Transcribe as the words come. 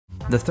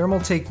The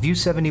Thermaltake View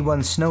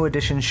 71 Snow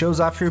Edition shows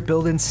off your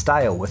build in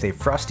style with a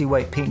frosty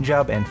white paint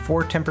job and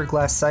 4 tempered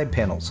glass side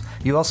panels.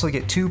 You also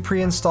get 2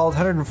 pre-installed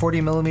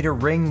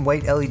 140mm ring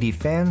white LED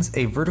fans,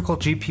 a vertical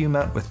GPU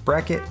mount with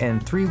bracket, and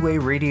 3-way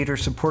radiator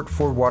support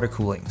for water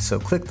cooling. So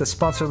click the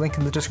sponsor link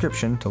in the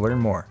description to learn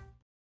more.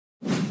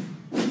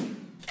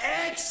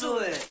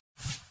 Excellent!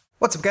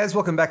 What's up guys,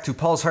 welcome back to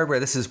Paul's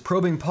Hardware. This is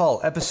Probing Paul,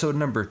 episode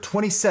number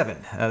 27.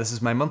 This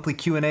is my monthly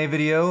Q&A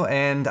video,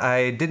 and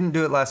I didn't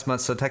do it last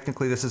month, so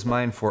technically this is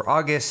mine for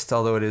August,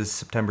 although it is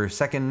September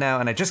 2nd now,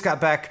 and I just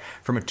got back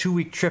from a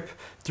 2-week trip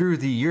through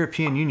the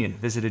European Union.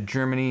 Visited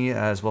Germany,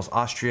 as well as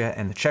Austria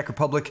and the Czech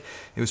Republic.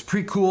 It was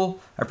pretty cool.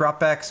 I brought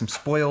back some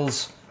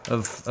spoils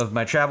of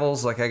my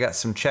travels, like I got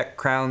some Czech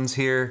crowns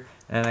here,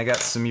 and I got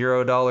some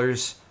Euro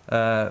dollars.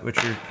 Which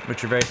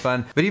are very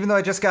fun. But even though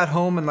I just got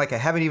home and I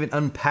haven't even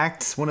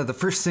unpacked, one of the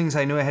first things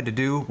I knew I had to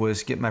do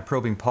was get my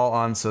Probing Paul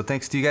on. So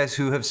thanks to you guys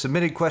who have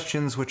submitted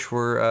questions, which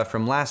were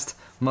from last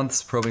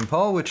month's Probing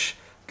Paul, which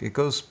it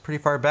goes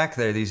pretty far back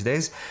there these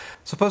days.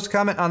 So post a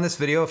comment on this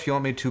video if you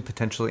want me to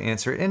potentially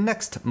answer it in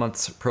next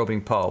month's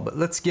Probing Paul. But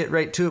let's get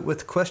right to it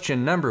with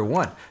question number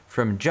 1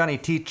 from Johnny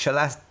T.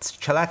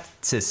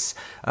 Chalatsis.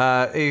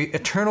 A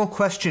eternal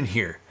question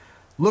here.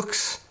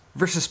 Looks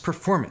versus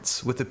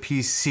performance with a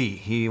PC.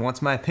 He wants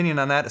my opinion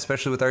on that,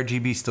 especially with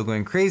RGB still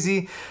going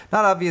crazy.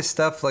 Not obvious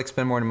stuff like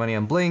spend more money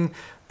on bling,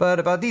 but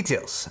about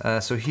details.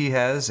 So he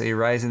has a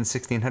Ryzen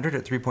 1600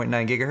 at 3.9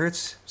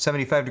 gigahertz,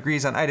 75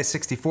 degrees on IDA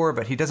 64,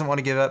 but he doesn't want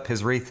to give up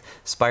his Wraith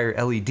Spire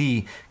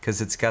LED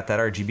because it's got that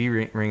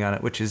RGB ring on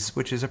it, which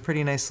is a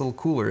pretty nice little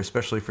cooler,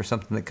 especially for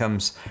something that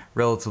comes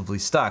relatively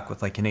stock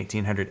with like an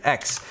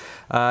 1800X.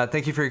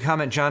 Thank you for your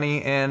comment,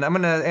 Johnny, and I'm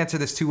gonna answer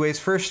this 2 ways.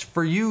 First,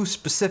 for you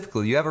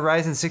specifically, you have a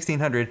Ryzen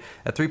 1600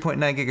 at 3.9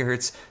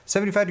 gigahertz,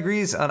 75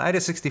 degrees on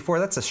IDA 64,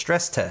 that's a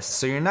stress test,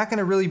 so you're not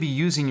gonna really be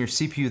using your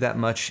CPU that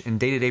much in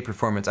day-to-day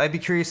performance. I'd be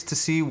curious to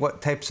see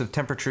what types of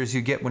temperatures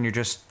you get when you're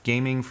just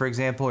gaming, for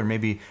example, or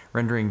maybe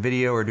rendering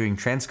video or doing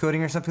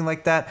transcoding or something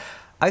like that.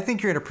 I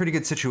think you're in a pretty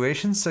good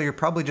situation, so you're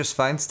probably just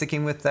fine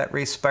sticking with that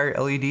Wraith Spire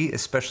LED,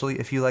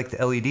 especially if you like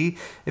the LED.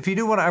 If you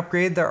do want to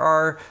upgrade, there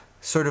are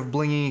sort of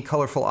blingy,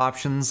 colorful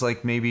options,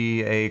 like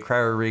maybe a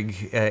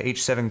CryoRig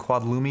H7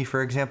 Quad Lumi,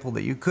 for example,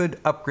 that you could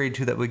upgrade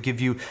to that would give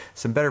you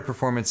some better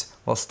performance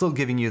while still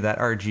giving you that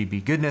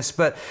RGB goodness.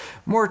 But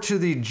more to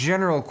the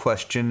general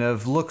question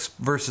of looks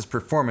versus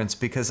performance,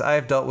 because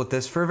I've dealt with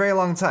this for a very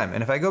long time.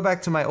 And if I go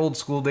back to my old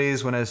school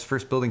days when I was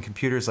first building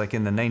computers, like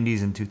in the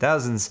 90s and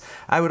 2000s,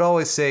 I would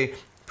always say,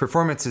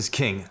 performance is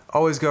king.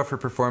 Always go for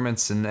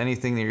performance, and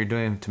anything that you're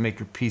doing to make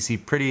your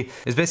PC pretty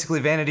is basically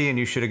vanity, and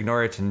you should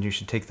ignore it, and you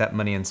should take that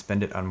money and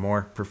spend it on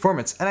more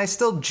performance. And I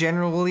still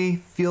generally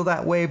feel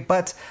that way,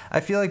 but I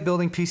feel like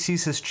building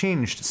PCs has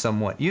changed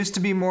somewhat. Used to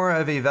be more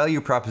of a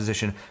value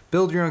proposition.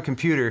 Build your own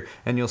computer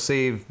and you'll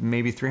save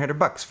maybe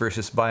 $300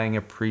 versus buying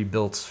a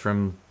pre-built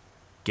from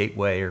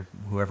Gateway or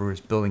whoever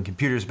was building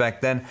computers back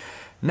then.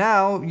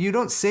 Now, you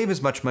don't save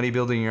as much money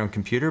building your own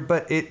computer,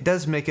 but it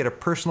does make it a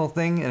personal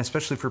thing, and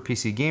especially for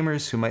PC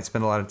gamers who might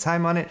spend a lot of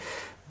time on it,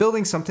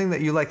 building something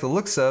that you like the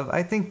looks of,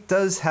 I think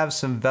does have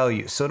some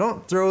value. So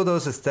don't throw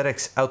those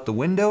aesthetics out the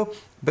window,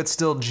 but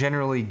still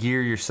generally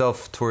gear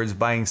yourself towards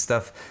buying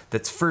stuff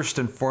that's first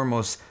and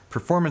foremost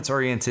performance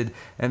oriented,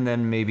 and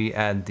then maybe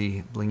add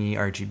the blingy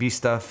RGB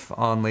stuff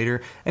on later.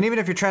 And even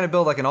if you're trying to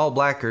build like an all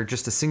black or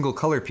just a single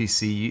color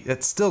PC,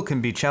 it still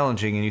can be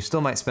challenging, and you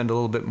still might spend a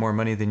little bit more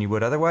money than you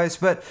would otherwise,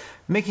 but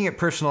making it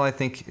personal I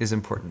think is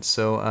important.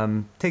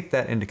 So take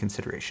that into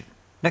consideration.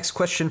 Next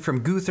question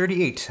from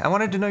Goo38. I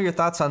wanted to know your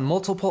thoughts on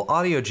multiple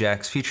audio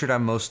jacks featured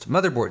on most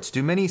motherboards.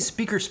 Do many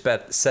speaker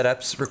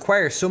setups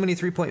require so many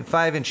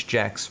 3.5-inch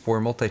jacks for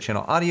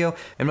multi-channel audio?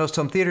 And most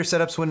home theater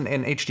setups, wouldn't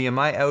an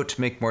HDMI out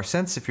make more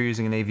sense if you're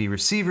using an AV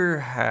receiver,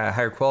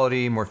 higher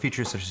quality, more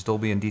features such as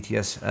Dolby and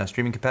DTS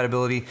streaming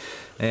compatibility?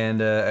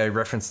 And I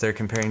referenced there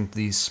comparing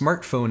the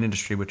smartphone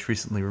industry, which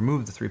recently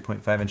removed the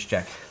 3.5-inch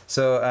jack.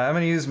 So I'm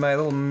going to use my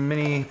little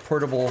mini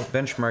portable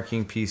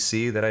benchmarking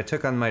PC that I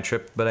took on my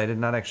trip, but I did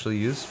not actually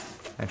use.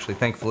 Actually,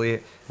 thankfully,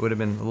 it would have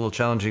been a little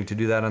challenging to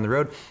do that on the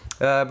road.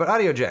 But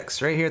audio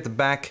jacks, right here at the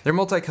back. They're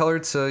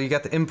multicolored, so you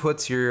got the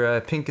inputs.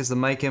 Your pink is the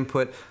mic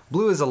input.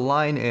 Blue is a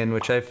line in,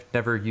 which I've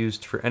never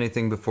used for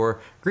anything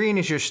before. Green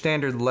is your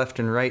standard left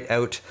and right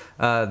out.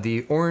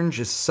 The orange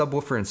is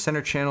subwoofer and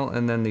center channel,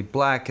 and then the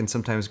black and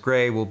sometimes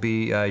gray will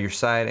be your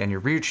side and your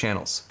rear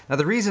channels. Now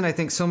the reason I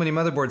think so many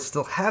motherboards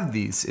still have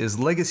these is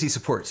legacy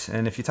support.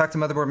 And if you talk to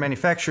motherboard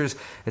manufacturers,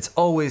 it's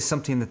always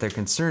something that they're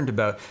concerned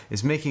about,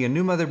 is making a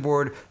new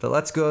motherboard that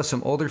lets go of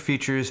some older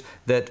features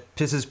that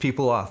pisses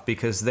people off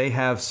because they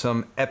have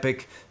some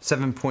epic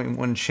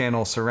 7.1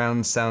 channel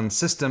surround sound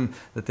system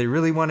that they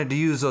really wanted to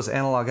use those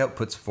analog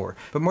outputs for.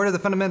 But more to the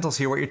fundamentals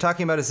here, what you're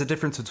talking about is the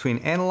difference between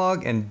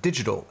analog and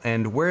digital,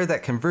 and where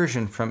that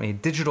conversion from a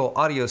digital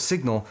audio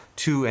signal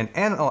to an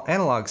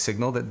analog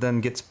signal that then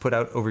gets put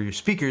out over your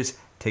speakers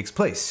takes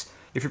place.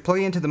 If you're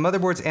plugging into the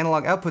motherboard's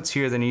analog outputs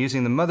here, then you're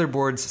using the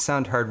motherboard's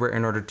sound hardware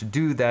in order to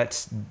do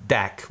that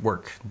DAC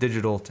work,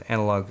 digital to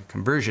analog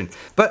conversion.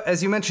 But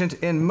as you mentioned,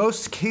 in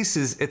most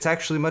cases, it's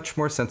actually much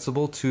more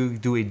sensible to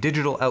do a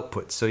digital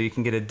output. So you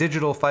can get a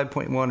digital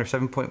 5.1 or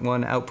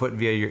 7.1 output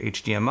via your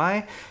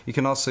HDMI. You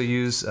can also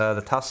use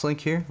the Toslink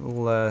here, a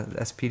little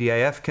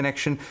SPDIF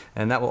connection,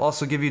 and that will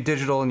also give you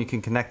digital, and you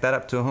can connect that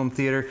up to a home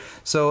theater.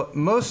 So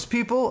most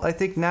people, I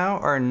think now,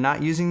 are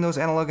not using those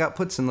analog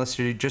outputs unless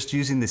you're just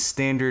using the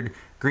standard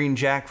green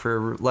jack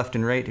for left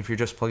and right if you're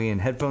just plugging in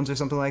headphones or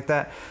something like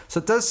that. So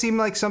it does seem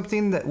like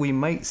something that we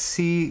might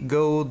see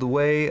go the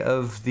way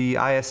of the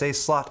ISA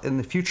slot in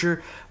the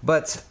future,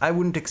 but I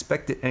wouldn't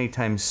expect it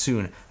anytime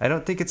soon. I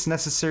don't think it's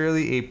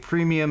necessarily a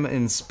premium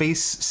in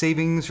space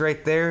savings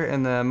right there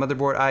in the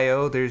motherboard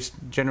I/O. There's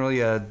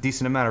generally a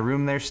decent amount of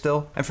room there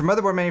still. And for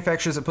motherboard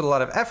manufacturers that put a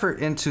lot of effort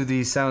into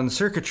the sound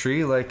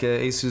circuitry, like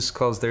Asus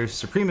calls theirs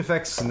Supreme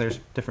Effects, and there's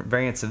different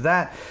variants of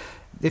that,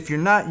 if you're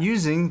not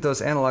using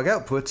those analog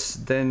outputs,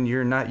 then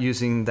you're not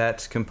using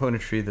that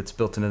componentry that's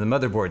built into the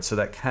motherboard, so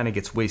that kind of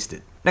gets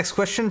wasted. Next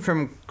question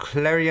from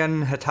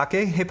Clarion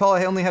Hatake. Hey Paul,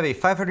 I only have a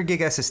 500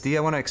 gig SSD.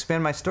 I want to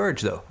expand my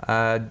storage though.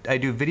 I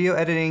do video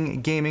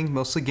editing, gaming,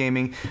 mostly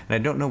gaming, and I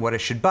don't know what I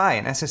should buy,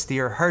 an SSD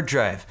or hard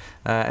drive.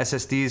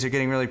 SSDs are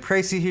getting really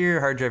pricey here,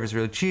 hard drive is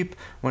really cheap,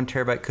 1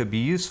 terabyte could be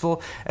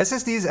useful.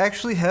 SSDs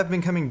actually have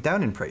been coming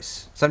down in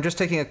price. So I'm just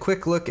taking a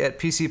quick look at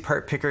PC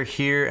Part Picker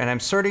here, and I'm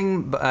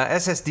sorting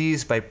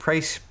SSDs by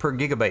price per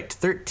gigabyte,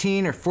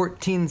 13 or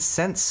 14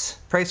 cents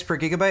price per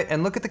gigabyte,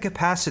 and look at the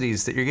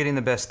capacities that you're getting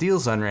the best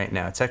deals on right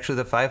now. It's actually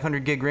the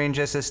 500 gig range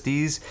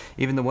SSDs,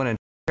 even the 1 and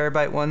 2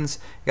 terabyte ones.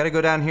 You gotta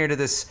go down here to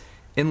this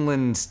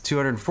Inland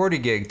 240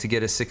 gig to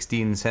get a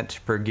 16 cent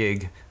per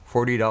gig,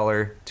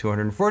 $40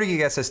 240 gig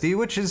SSD,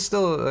 which is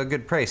still a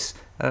good price.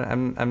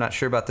 I'm not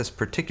sure about this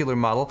particular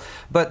model,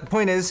 but the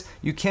point is,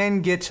 you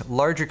can get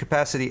larger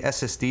capacity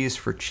SSDs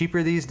for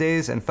cheaper these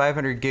days, and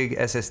 500 gig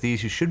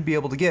SSDs you should be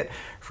able to get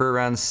for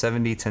around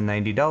 $70 to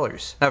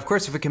 $90. Now, of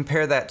course, if we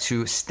compare that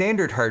to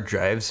standard hard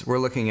drives, we're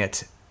looking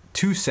at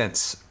 2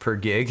 cents per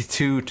gig,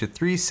 2 to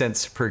 3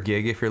 cents per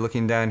gig if you're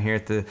looking down here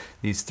at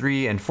these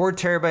 3 and 4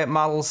 terabyte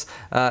models.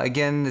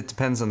 Again, it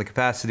depends on the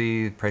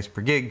capacity, price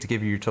per gig to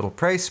give you your total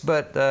price,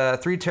 but a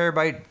 3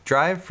 terabyte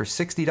drive for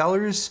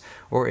 $60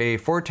 or a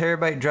 4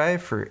 terabyte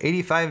drive for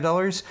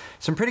 $85.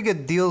 Some pretty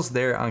good deals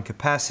there on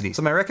capacity.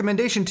 So my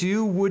recommendation to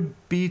you would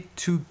be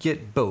to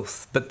get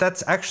both, but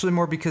that's actually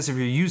more because of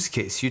your use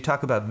case. You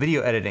talk about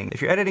video editing.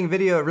 If you're editing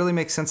video, it really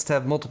makes sense to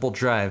have multiple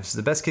drives.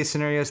 The best case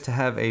scenario is to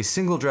have a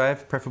single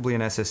drive, preferably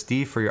an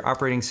SSD, for your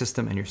operating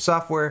system and your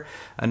software,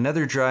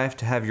 another drive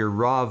to have your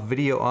raw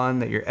video on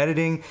that you're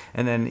editing,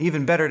 and then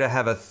even better to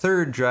have a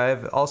third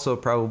drive, also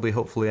probably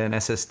hopefully an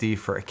SSD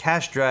for a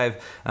cache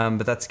drive,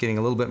 but that's getting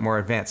a little bit more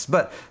advanced.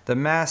 But the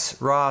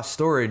mass raw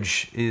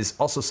storage is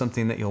also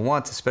something that you'll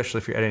want, especially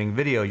if you're editing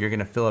video. You're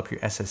gonna fill up your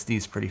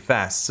SSDs pretty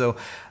fast. So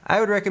I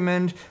would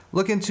recommend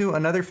look into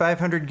another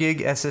 500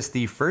 gig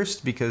SSD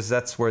first, because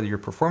that's where your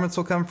performance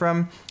will come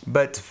from,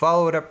 but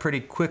follow it up pretty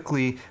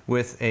quickly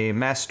with a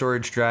mass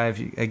storage drive.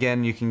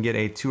 Again, you can get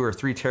a 2 or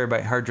 3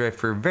 terabyte hard drive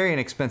for very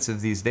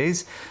inexpensive these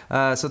days.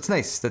 So it's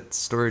nice that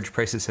storage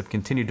prices have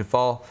continued to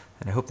fall,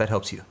 and I hope that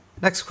helps you.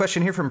 Next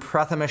question here from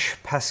Prathamesh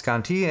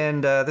Paskanti,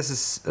 and this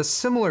is a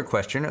similar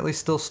question, or at least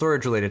still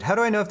storage related. How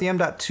do I know if the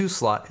M.2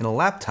 slot in a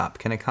laptop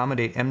can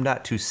accommodate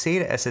M.2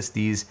 SATA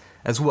SSDs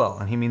as well?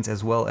 And he means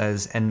as well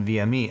as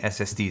NVMe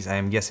SSDs, I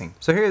am guessing.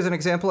 So here's an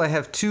example. I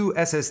have 2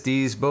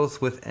 SSDs,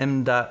 both with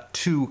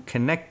M.2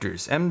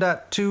 connectors.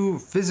 M.2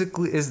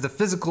 physically is the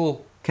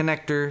physical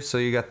connector, so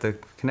you got the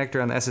connector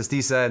on the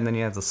SSD side, and then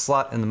you have the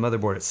slot in the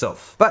motherboard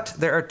itself. But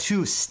there are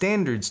 2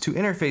 standards, 2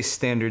 interface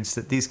standards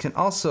that these can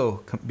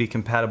also be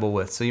compatible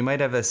with. So you might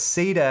have a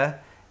SATA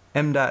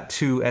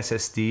M.2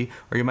 SSD,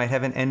 or you might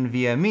have an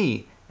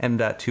NVMe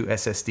M.2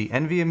 SSD.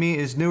 NVMe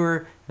is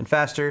newer and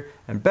faster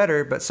and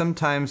better, but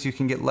sometimes you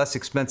can get less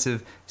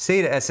expensive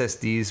SATA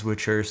SSDs,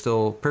 which are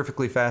still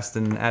perfectly fast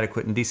and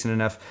adequate and decent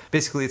enough.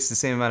 Basically, it's the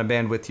same amount of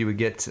bandwidth you would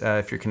get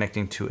if you're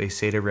connecting to a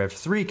SATA Rev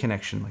 3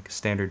 connection, like a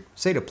standard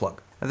SATA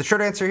plug. Now, the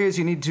short answer here is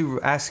you need to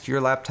ask your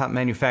laptop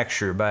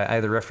manufacturer by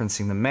either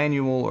referencing the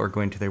manual or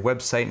going to their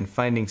website and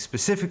finding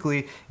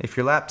specifically if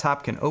your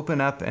laptop can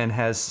open up and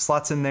has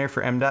slots in there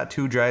for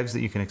M.2 drives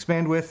that you can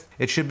expand with.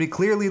 It should be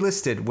clearly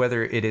listed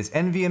whether it is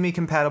NVMe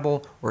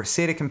compatible or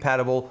SATA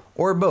compatible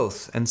or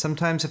both. And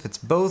sometimes if it's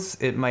both,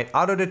 it might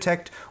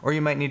auto-detect, or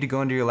you might need to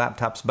go into your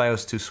laptop's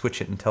BIOS to switch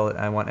it and tell it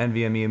I want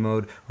NVMe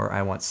mode or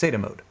I want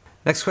SATA mode.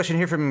 Next question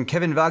here from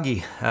Kevin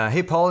Vaghi.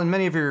 Hey Paul, in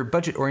many of your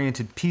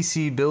budget-oriented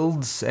PC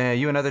builds,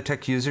 you and other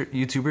tech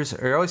YouTubers,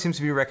 there always seems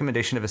to be a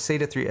recommendation of a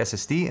SATA 3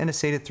 SSD and a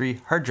SATA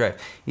 3 hard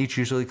drive, each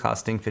usually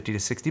costing $50 to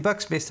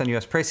 $60 based on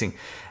US pricing.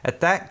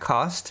 At that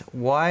cost,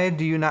 why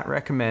do you not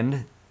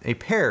recommend a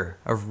pair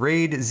of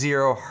RAID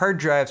 0 hard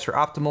drives for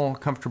optimal,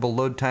 comfortable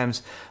load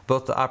times,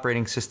 both the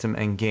operating system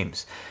and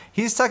games.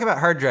 He's talking about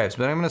hard drives,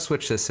 but I'm going to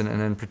switch this and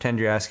then pretend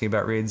you're asking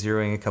about RAID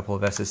 0ing a couple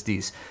of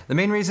SSDs. The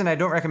main reason I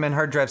don't recommend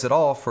hard drives at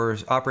all for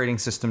operating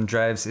system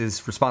drives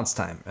is response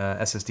time.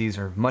 SSDs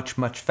are much,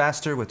 much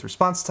faster with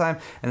response time,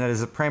 and that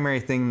is the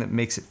primary thing that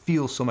makes it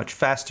feel so much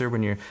faster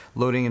when you're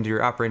loading into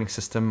your operating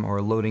system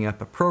or loading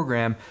up a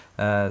program.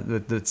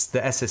 That's the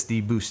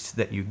SSD boost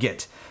that you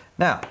get.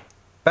 Now,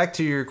 back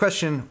to your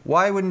question,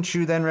 why wouldn't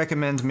you then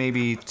recommend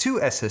maybe 2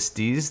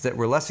 SSDs that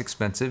were less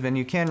expensive, and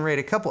you can RAID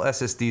a couple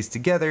SSDs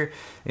together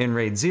in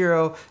RAID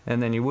 0,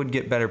 and then you would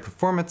get better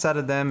performance out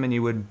of them, and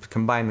you would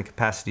combine the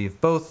capacity of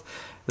both.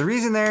 The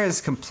reason there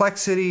is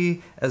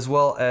complexity as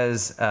well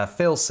as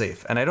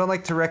fail-safe, and I don't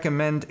like to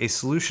recommend a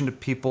solution to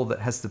people that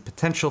has the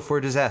potential for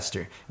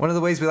disaster. One of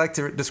the ways we like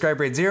to describe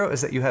RAID 0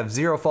 is that you have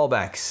 0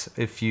 fallbacks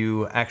if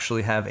you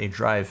actually have a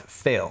drive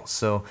fail.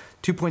 So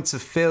 2 points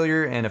of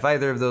failure, and if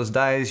either of those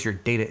dies, your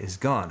data is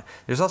gone.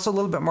 There's also a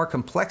little bit more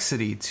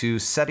complexity to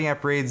setting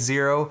up RAID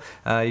 0.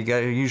 You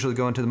gotta usually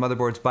go into the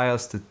motherboard's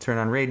BIOS to turn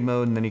on RAID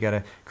mode, and then you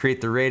gotta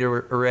create the RAID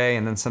array,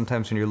 and then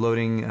sometimes when you're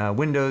loading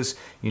Windows,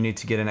 you need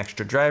to get an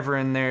extra driver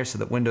in there so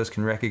that Windows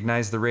can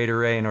recognize the RAID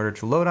array in order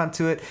to load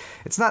onto it.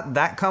 It's not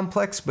that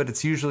complex, but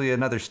it's usually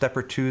another step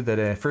or two that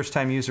a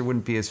first-time user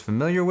wouldn't be as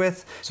familiar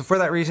with. So for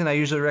that reason, I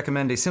usually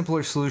recommend a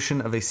simpler solution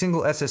of a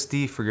single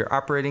SSD for your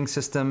operating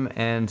system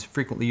and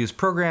frequently used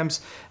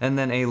programs, and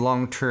then a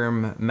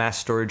long-term mass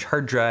storage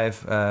hard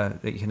drive that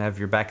you can have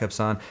your backups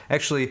on.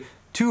 Actually,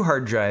 2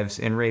 hard drives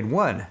in RAID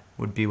 1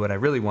 would be what I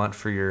really want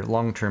for your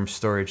long-term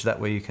storage. That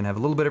way you can have a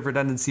little bit of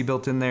redundancy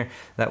built in there.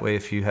 That way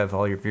if you have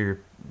all your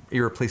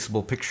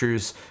irreplaceable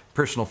pictures,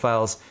 personal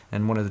files,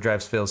 and one of the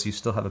drives fails, you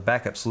still have a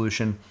backup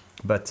solution.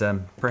 But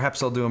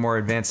perhaps I'll do a more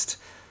advanced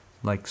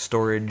like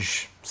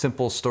storage,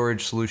 simple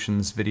storage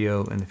solutions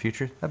video in the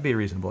future. That'd be a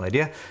reasonable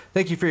idea.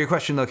 Thank you for your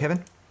question though,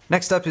 Kevin.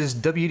 Next up is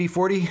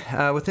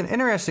WD40 with an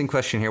interesting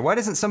question here. Why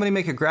doesn't somebody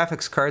make a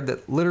graphics card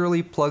that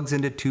literally plugs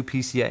into 2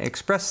 PCI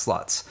Express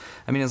slots?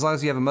 I mean, as long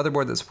as you have a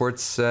motherboard that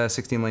supports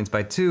 16 lanes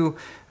by 2,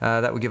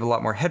 that would give a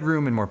lot more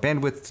headroom and more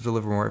bandwidth to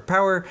deliver more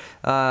power.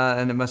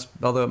 And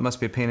although it must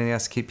be a pain in the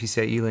ass to keep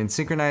PCIe lanes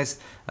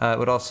synchronized, it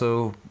would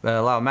also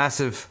allow a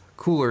massive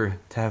cooler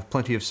to have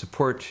plenty of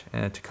support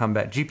to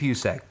combat GPU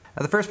sag.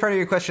 The first part of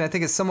your question I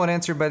think is somewhat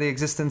answered by the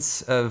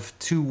existence of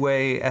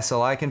 2-way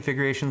SLI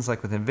configurations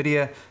like with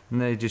NVIDIA,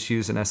 and they just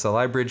use an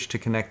SLI bridge to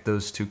connect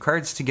those 2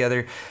 cards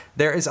together.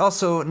 There is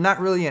also not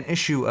really an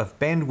issue of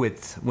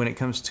bandwidth when it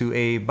comes to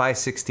a by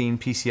 16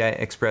 PCI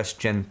Express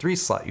Gen 3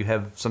 slot. You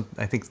have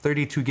I think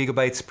 32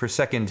 gigabytes per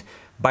second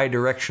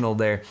bidirectional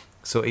there.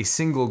 So a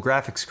single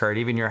graphics card,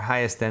 even your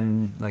highest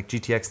end like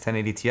GTX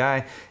 1080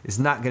 Ti, is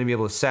not going to be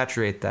able to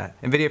saturate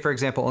that. NVIDIA, for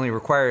example, only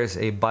requires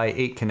a by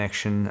 8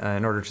 connection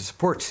in order to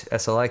support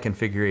SLI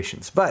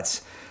configurations.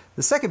 But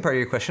the second part of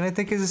your question I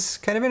think is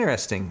kind of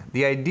interesting.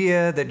 The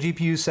idea that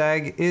GPU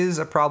sag is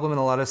a problem in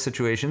a lot of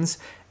situations,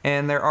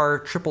 and there are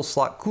triple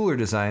slot cooler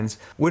designs.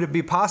 Would it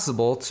be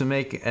possible to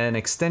make an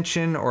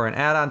extension or an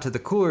add-on to the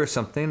cooler or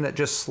something that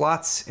just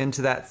slots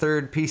into that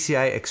 3rd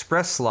PCI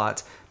Express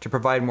slot to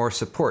provide more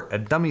support, a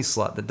dummy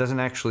slot that doesn't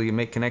actually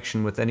make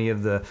connection with any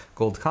of the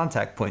gold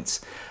contact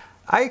points?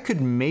 I could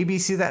maybe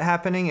see that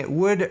happening. It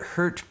would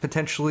hurt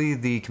potentially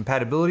the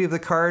compatibility of the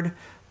card,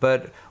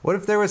 but what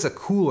if there was a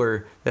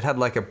cooler that had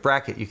like a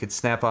bracket you could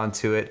snap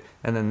onto it,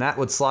 and then that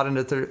would slot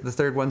into the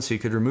third one so you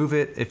could remove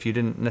it if you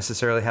didn't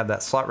necessarily have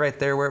that slot right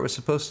there where it was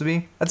supposed to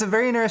be? That's a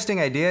very interesting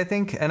idea, I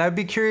think, and I'd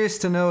be curious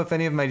to know if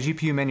any of my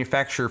GPU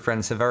manufacturer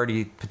friends have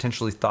already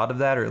potentially thought of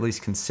that or at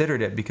least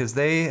considered it, because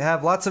they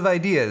have lots of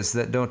ideas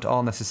that don't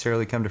all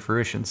necessarily come to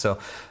fruition. So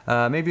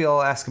maybe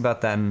I'll ask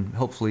about that and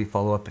hopefully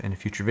follow up in a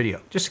future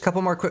video. Just a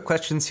couple more quick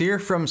questions here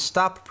from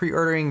Stop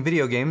Pre-Ordering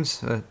Video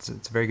Games. It's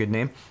a very good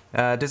name.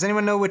 Does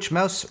anyone know which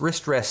mouse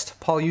wrist rest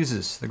Paul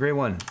uses? The gray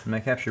one in my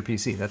capture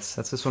PC. That's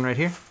this one right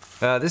here.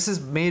 This is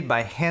made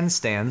by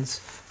Handstands,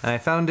 and I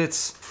found it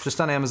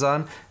just on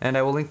Amazon, and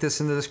I will link this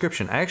in the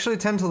description. I actually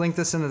tend to link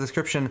this in the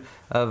description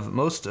of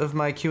most of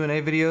my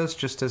Q&A videos,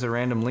 just as a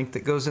random link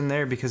that goes in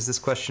there, because this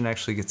question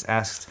actually gets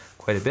asked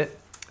quite a bit.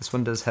 This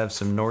one does have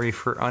some nori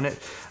fur on it,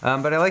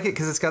 but I like it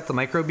because it's got the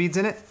micro beads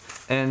in it,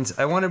 and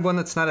I wanted one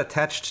that's not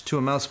attached to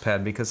a mouse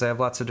pad because I have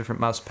lots of different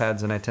mouse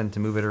pads and I tend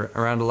to move it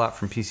around a lot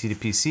from PC to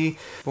PC.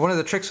 But one of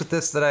the tricks with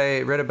this that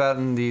I read about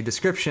in the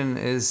description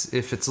is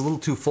if it's a little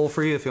too full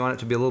for you, if you want it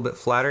to be a little bit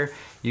flatter,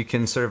 you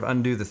can sort of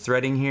undo the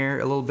threading here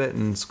a little bit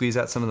and squeeze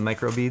out some of the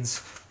micro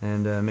beads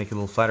and make it a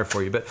little flatter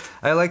for you. But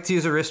I like to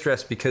use a wrist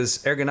rest because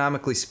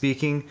ergonomically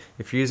speaking,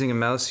 if you're using a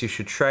mouse, you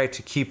should try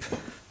to keep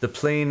the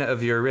plane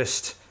of your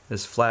wrist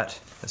as flat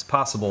as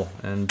possible,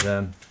 and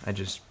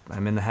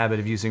I'm in the habit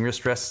of using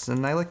wrist rests,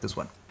 and I like this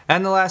one.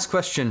 And the last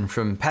question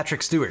from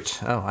Patrick Stewart.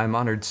 Oh, I'm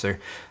honored, sir.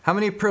 How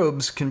many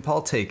probes can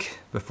Paul take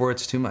before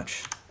it's too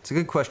much? It's a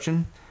good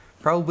question.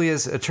 Probably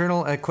as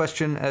eternal a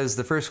question as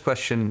the first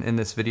question in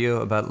this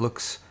video about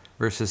looks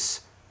versus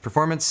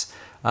performance.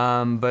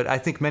 But I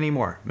think many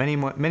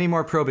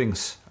more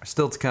probings are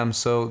still to come.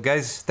 So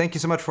guys, thank you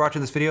so much for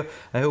watching this video.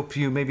 I hope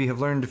you maybe have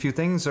learned a few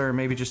things, or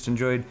maybe just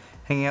enjoyed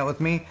hanging out with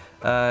me.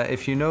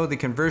 If you know the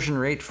conversion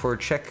rate for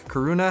Czech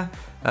koruna,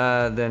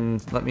 then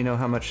let me know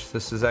how much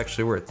this is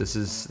actually worth. This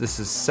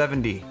is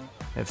 70.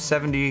 I have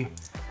 70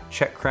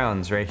 Czech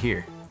crowns right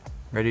here,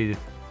 ready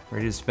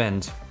to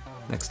spend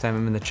next time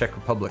I'm in the Czech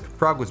Republic.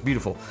 Prague was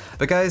beautiful.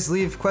 But guys,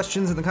 leave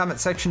questions in the comment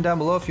section down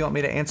below if you want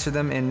me to answer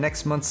them in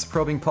next month's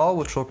Probing Paul,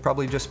 which will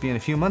probably just be in a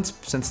few months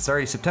since it's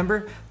already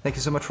September. Thank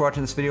you so much for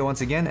watching this video once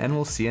again, and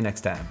we'll see you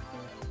next time.